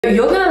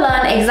You're gonna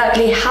learn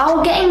exactly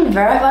how getting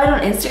verified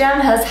on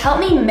Instagram has helped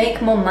me make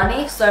more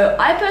money. So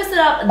I posted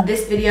up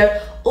this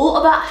video all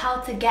about how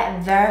to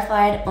get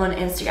verified on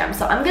Instagram.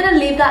 So I'm gonna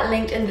leave that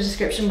linked in the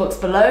description box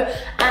below,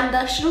 and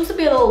there should also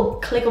be a little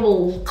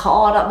clickable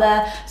card up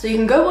there. So you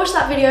can go watch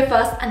that video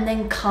first and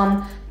then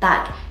come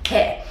back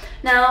here.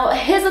 Now,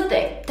 here's the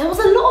thing. There was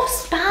a lot of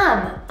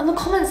spam in the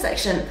comment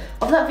section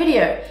of that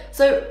video.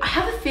 So I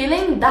have a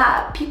feeling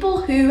that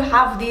people who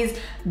have these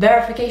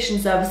verification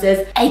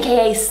services,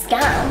 aka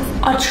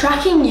scams, are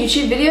tracking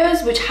YouTube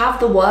videos which have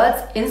the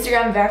words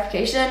Instagram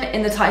verification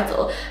in the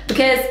title.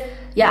 Because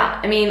yeah,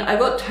 I mean, I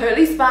got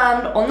totally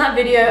spammed on that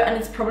video and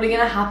it's probably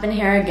gonna happen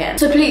here again.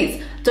 So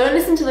please, don't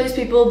listen to those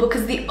people,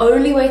 because the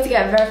only way to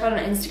get verified on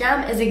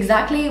Instagram is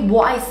exactly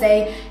what I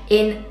say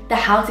in the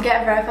how to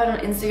get verified on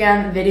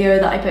Instagram video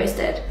that I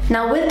posted.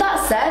 Now with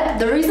that said,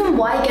 the reason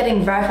why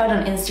getting verified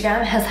on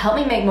Instagram has helped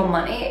me make more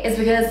money is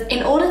because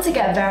in order to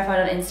get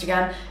verified on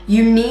Instagram,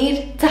 you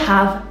need to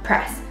have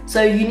press.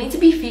 So you need to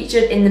be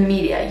featured in the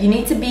media. You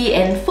need to be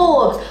in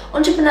Forbes,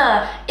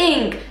 Entrepreneur,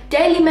 Inc.,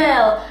 Daily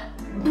Mail,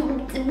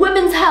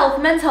 Women's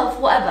Health, Men's Health,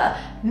 whatever.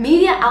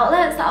 Media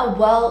outlets that are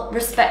well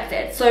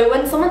respected. So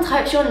when someone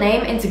types your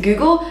name into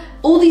Google,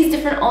 all these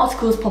different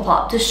articles pop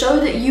up to show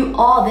that you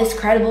are this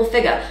credible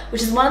figure,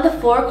 which is one of the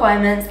 4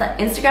 requirements that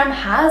Instagram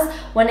has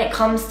when it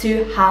comes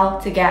to how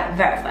to get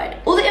verified.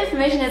 All the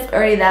information is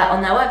already there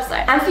on their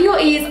website. And for your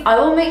ease, I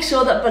will make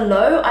sure that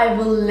below I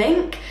will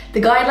link the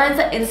guidelines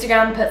that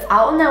Instagram puts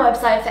out on their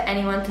website for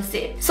anyone to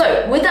see.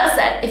 So with that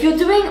said, if you're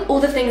doing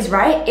all the things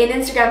right in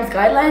Instagram's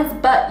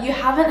guidelines, but you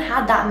haven't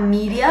had that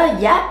media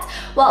yet,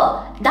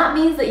 well, that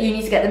means that you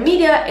need to get the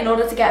media in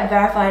order to get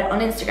verified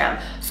on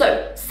Instagram.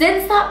 So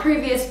since that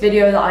previous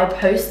video that I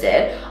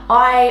posted,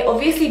 I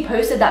obviously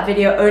posted that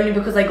video only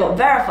because I got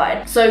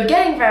verified. So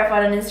getting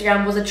verified on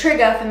Instagram was a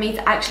trigger for me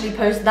to actually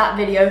post that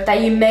video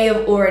that you may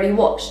have already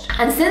watched.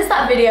 And since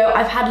that video,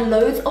 I've had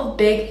loads of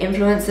big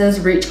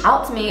influencers reach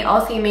out to me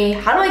asking me,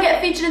 how do I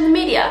get featured in the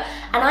media?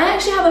 And I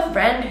actually have a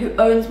friend who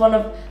owns one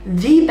of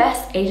the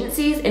best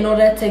agencies in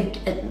order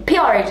to,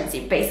 PR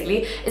agency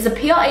basically. It's a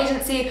PR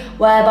agency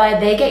whereby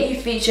they get you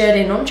featured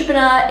in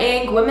Entrepreneur,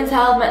 Inc., Women's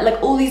Health,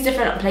 like all these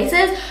different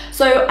places.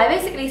 So I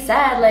basically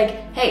said like,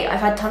 hey, I've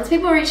had tons of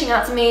people reaching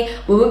out to me.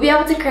 We will be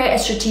able to create a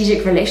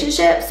strategic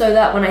relationship so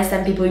that when I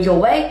send people your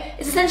way,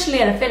 it's essentially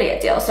an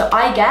affiliate deal. So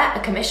I get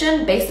a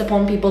commission based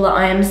upon people that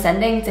I am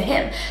sending to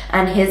him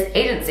and his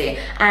agency.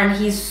 And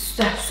he's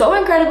so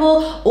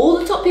incredible. All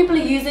the top people are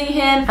using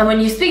him. And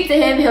when you speak to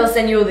him, he'll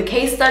send you all the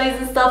case studies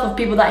and stuff of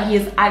people that he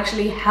has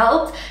actually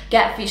helped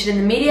get featured in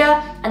the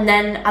media. And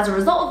then as a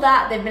result of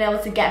that, they've been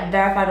able to get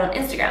verified on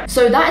Instagram.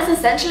 So that is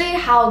essentially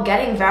how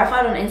getting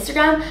verified on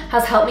Instagram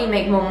has helped me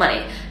make more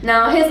money.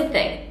 Now, here's the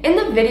thing. In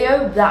the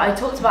video that I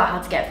talked about how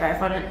to get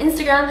verified on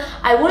Instagram,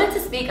 I wanted to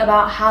speak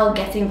about how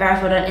getting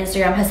verified on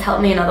Instagram has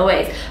helped me in other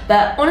ways.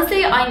 But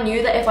honestly, I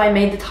knew that if I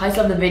made the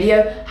title of the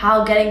video,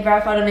 how getting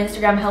verified on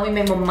Instagram helped me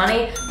make more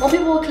money, more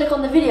people will click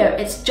on the video.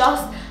 It's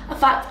just a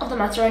fact of the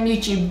matter on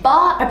YouTube.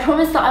 But I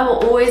promise that I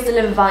will always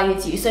deliver value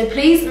to you. So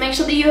please make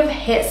sure that you have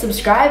hit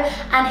subscribe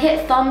and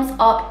hit thumbs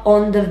up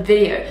on the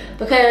video,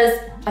 because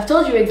I've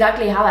told you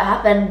exactly how it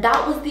happened.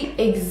 That was the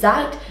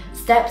exact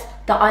steps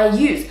that I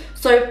used.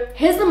 So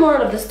here's the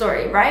moral of the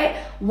story, right?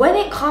 When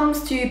it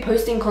comes to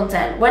posting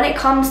content, when it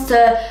comes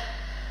to,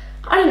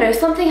 I don't know,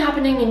 something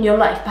happening in your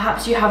life,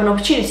 perhaps you have an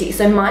opportunity.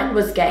 So mine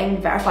was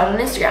getting verified on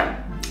Instagram.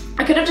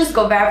 I could have just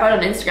got verified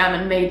on Instagram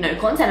and made no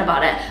content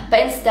about it,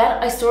 but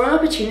instead I saw an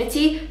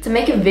opportunity to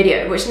make a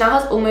video which now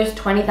has almost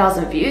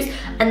 20,000 views.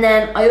 And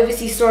then I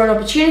obviously saw an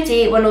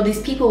opportunity when all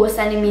these people were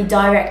sending me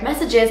direct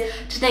messages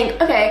to think,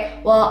 okay,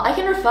 well, I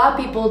can refer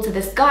people to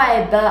this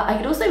guy, but I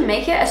could also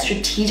make it a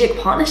strategic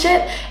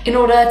partnership in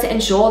order to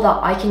ensure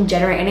that I can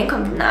generate an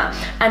income from that.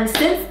 And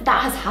since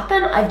that has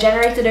happened, I've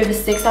generated over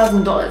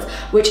 $6,000,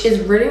 which is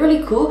really,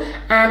 really cool.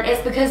 And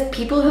it's because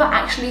people who are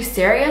actually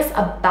serious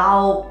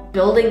about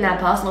building their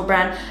personal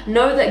brand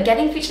know that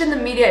getting featured in the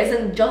media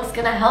isn't just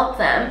gonna help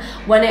them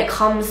when it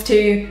comes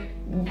to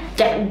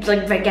getting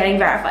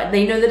verified.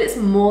 They know that it's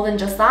more than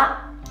just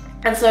that.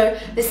 And so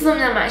this is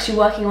something I'm actually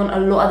working on a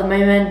lot at the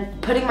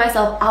moment, putting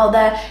myself out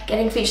there,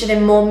 getting featured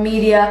in more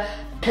media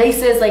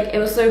places. Like, it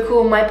was so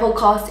cool. My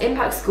podcast,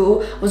 Impact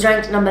School, was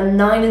ranked number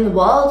 9 in the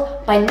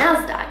world by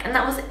NASDAQ, and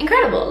that was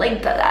incredible.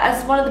 Like,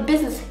 as one of the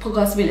business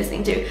podcasts to be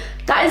listening to.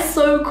 That is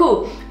so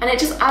cool, and it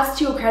just adds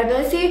to your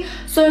credibility.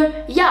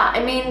 So yeah,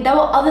 I mean, there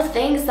were other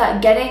things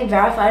that getting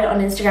verified on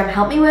Instagram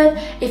helped me with.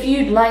 If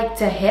you'd like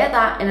to hear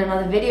that in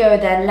another video,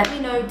 then let me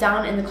know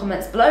down in the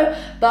comments below.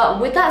 But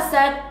with that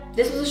said,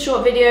 this was a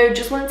short video,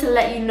 just wanted to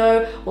let you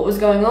know what was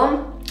going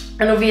on.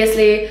 And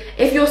obviously,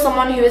 if you're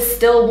someone who is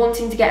still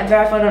wanting to get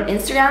verified on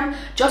Instagram,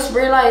 just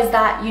realize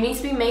that you need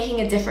to be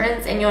making a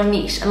difference in your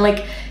niche. And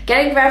like,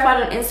 getting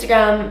verified on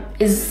Instagram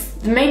is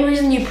the main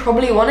reason you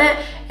probably want it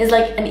is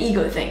like an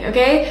ego thing,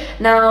 okay?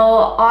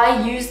 Now,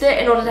 I used it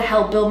in order to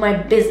help build my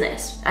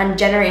business and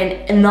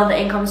generate another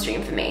income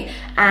stream for me.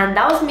 And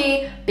that was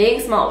me being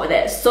smart with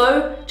it.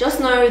 So just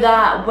know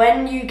that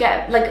when you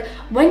get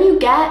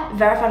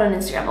verified on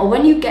Instagram, or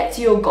when you get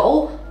to your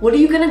goal, what are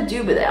you gonna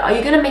do with it? Are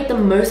you gonna make the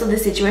most of the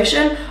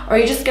situation, or are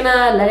you just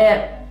gonna let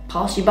it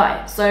pass you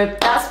by? So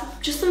that's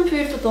just some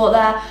food for thought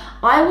there.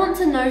 I want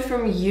to know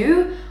from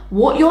you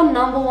what your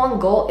 #1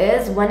 goal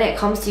is when it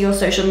comes to your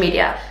social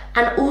media,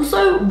 and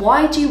also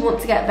why do you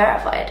want to get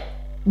verified?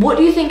 What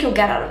do you think you'll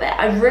get out of it?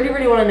 I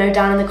really want to know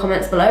down in the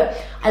comments below.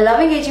 I love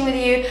engaging with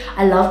you.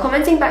 I love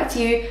commenting back to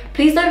you.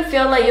 Please don't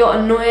feel like you're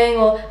annoying,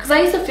 or because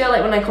I used to feel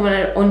like when I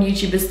commented on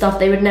YouTube and stuff,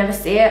 they would never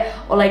see it,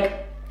 or like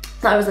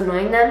that I was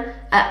annoying them.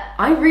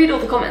 I read all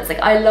the comments.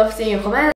 Like, I love seeing your comments.